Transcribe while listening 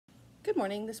Good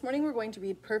morning. This morning we're going to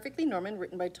read Perfectly Norman,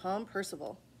 written by Tom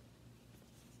Percival.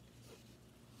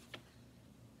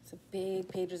 Some big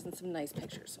pages and some nice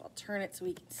pictures, so I'll turn it so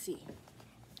we can see.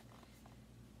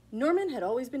 Norman had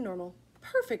always been normal,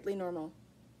 perfectly normal,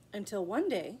 until one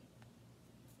day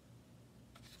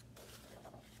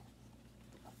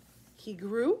he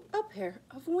grew a pair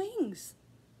of wings.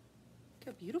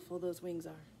 Look how beautiful those wings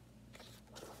are.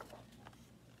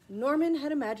 Norman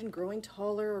had imagined growing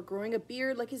taller or growing a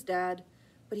beard like his dad,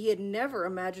 but he had never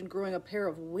imagined growing a pair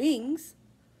of wings.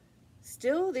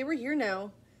 Still, they were here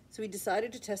now, so he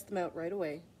decided to test them out right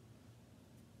away.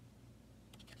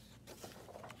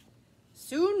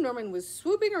 Soon, Norman was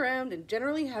swooping around and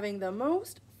generally having the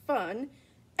most fun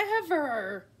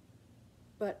ever.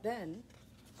 But then,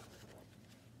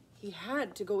 he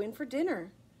had to go in for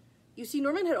dinner. You see,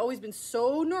 Norman had always been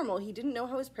so normal, he didn't know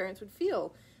how his parents would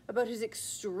feel about his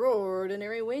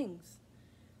extraordinary wings.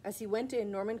 As he went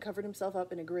in, Norman covered himself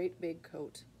up in a great big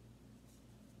coat.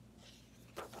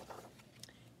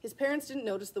 His parents didn't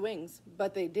notice the wings,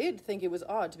 but they did think it was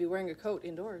odd to be wearing a coat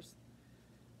indoors.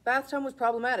 Bath time was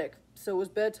problematic, so was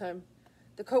bedtime.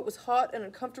 The coat was hot and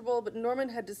uncomfortable, but Norman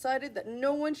had decided that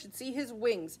no one should see his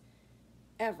wings,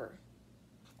 ever.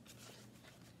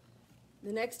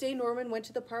 The next day, Norman went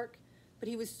to the park, but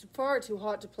he was far too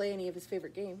hot to play any of his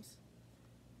favorite games.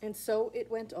 And so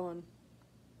it went on.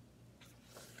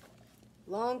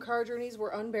 Long car journeys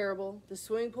were unbearable, the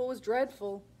swimming pool was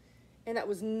dreadful, and that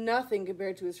was nothing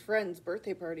compared to his friend's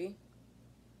birthday party.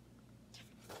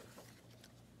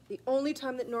 The only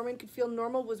time that Norman could feel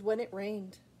normal was when it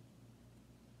rained.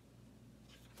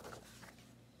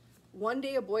 One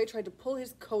day a boy tried to pull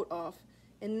his coat off,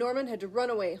 and Norman had to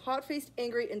run away, hot-faced,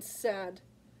 angry, and sad.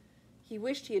 He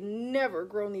wished he had never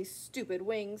grown these stupid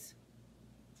wings.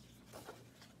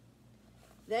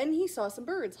 Then he saw some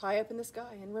birds high up in the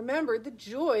sky and remembered the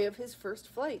joy of his first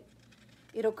flight.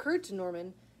 It occurred to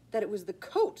Norman that it was the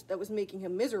coat that was making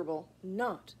him miserable,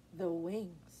 not the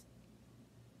wings.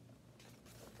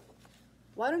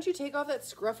 "Why don't you take off that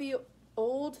scruffy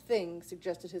old thing?"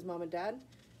 suggested his mom and dad.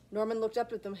 Norman looked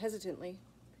up at them hesitantly.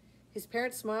 His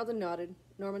parents smiled and nodded.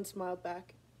 Norman smiled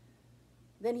back.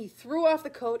 Then he threw off the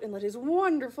coat and let his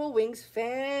wonderful wings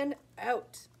fan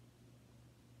out.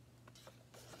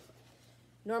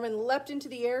 Norman leapt into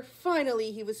the air.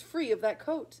 Finally, he was free of that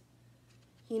coat.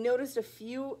 He noticed a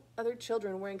few other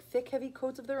children wearing thick, heavy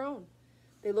coats of their own.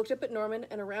 They looked up at Norman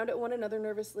and around at one another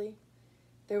nervously.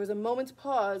 There was a moment's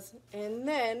pause, and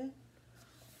then,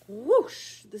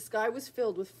 whoosh, the sky was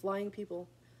filled with flying people.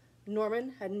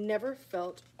 Norman had never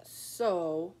felt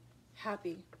so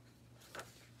happy.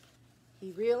 He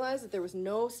realized that there was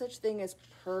no such thing as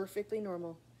perfectly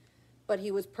normal, but he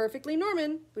was perfectly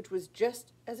Norman, which was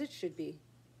just as it should be.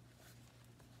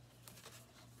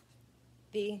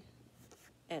 The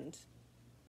end.